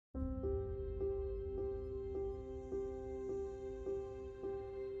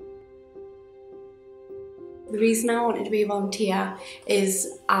The reason I wanted to be a volunteer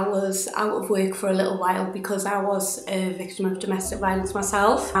is I was out of work for a little while because I was a victim of domestic violence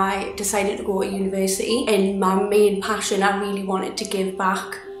myself. I decided to go to university, and my main passion, I really wanted to give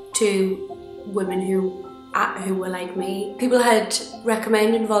back to women who were like me. People had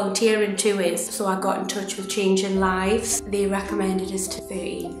recommended volunteering to us, so I got in touch with Changing Lives. They recommended us to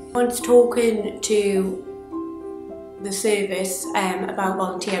 13. Once talking to the service about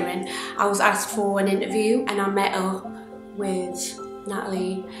volunteering, I was asked for an interview, and I met up with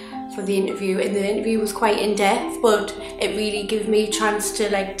Natalie for the interview, and the interview was quite in-depth, but it really gave me a chance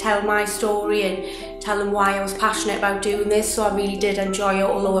to tell my story and tell them why I was passionate about doing this. So I really did enjoy it,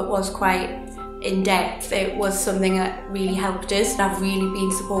 although it was quite in-depth. It was something that really helped us. I've really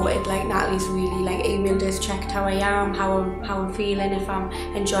been supported. Natalie's really emailed us, checked how I am, how I'm feeling, if I'm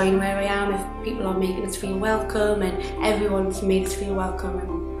enjoying where I am, if people are making us feel welcome, and everyone's made us feel welcome,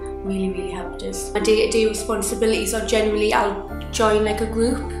 and really helped us. My day-to-day responsibilities are generally I'll join a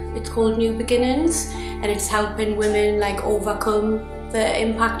group. It's called New Beginnings, and it's helping women overcome the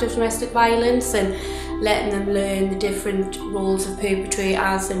impact of domestic violence and letting them learn the different roles of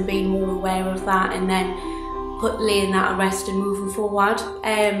perpetrators and being more aware of that, and then laying that to rest and moving forward,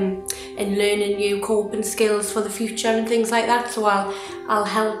 and learning new coping skills for the future and things like that. So I'll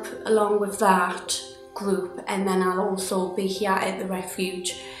help along with that group, and then I'll also be here at the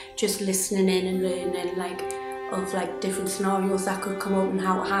refuge just listening in and learning of different scenarios that could come up and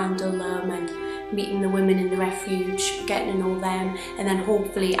how to handle them, and meeting the women in the refuge, getting to know them, and then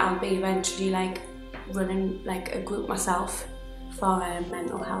hopefully I'll be eventually running a group myself for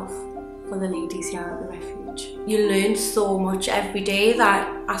mental health for the ladies here at the refuge. You learn so much every day that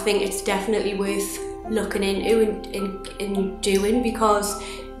I think it's definitely worth looking into and doing, because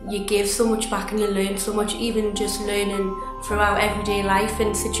you give so much back and you learn so much, even just learning throughout everyday life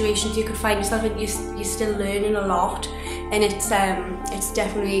and situations you could find yourself in. You're still learning a lot, and it's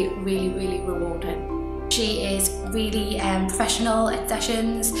definitely really rewarding. She is really professional at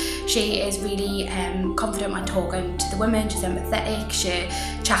sessions. She is really confident when talking to the women. She's empathetic, she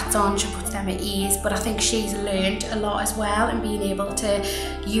chats on, she puts them at ease, but I think she's learned a lot as well, and being able to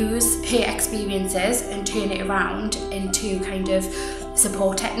use her experiences and turn it around into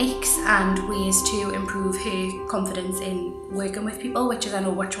support techniques and ways to improve her confidence in working with people, which is I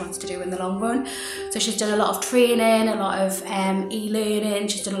know what she wants to do in the long run. So she's done a lot of training, a lot of e-learning,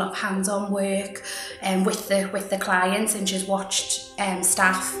 she's done a lot of hands-on work with the clients, and she's watched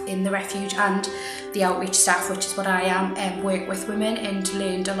staff in the refuge and the outreach staff, which is what I am, work with women, and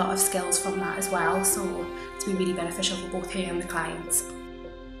learned a lot of skills from that as well. So it's been really beneficial for both her and the clients.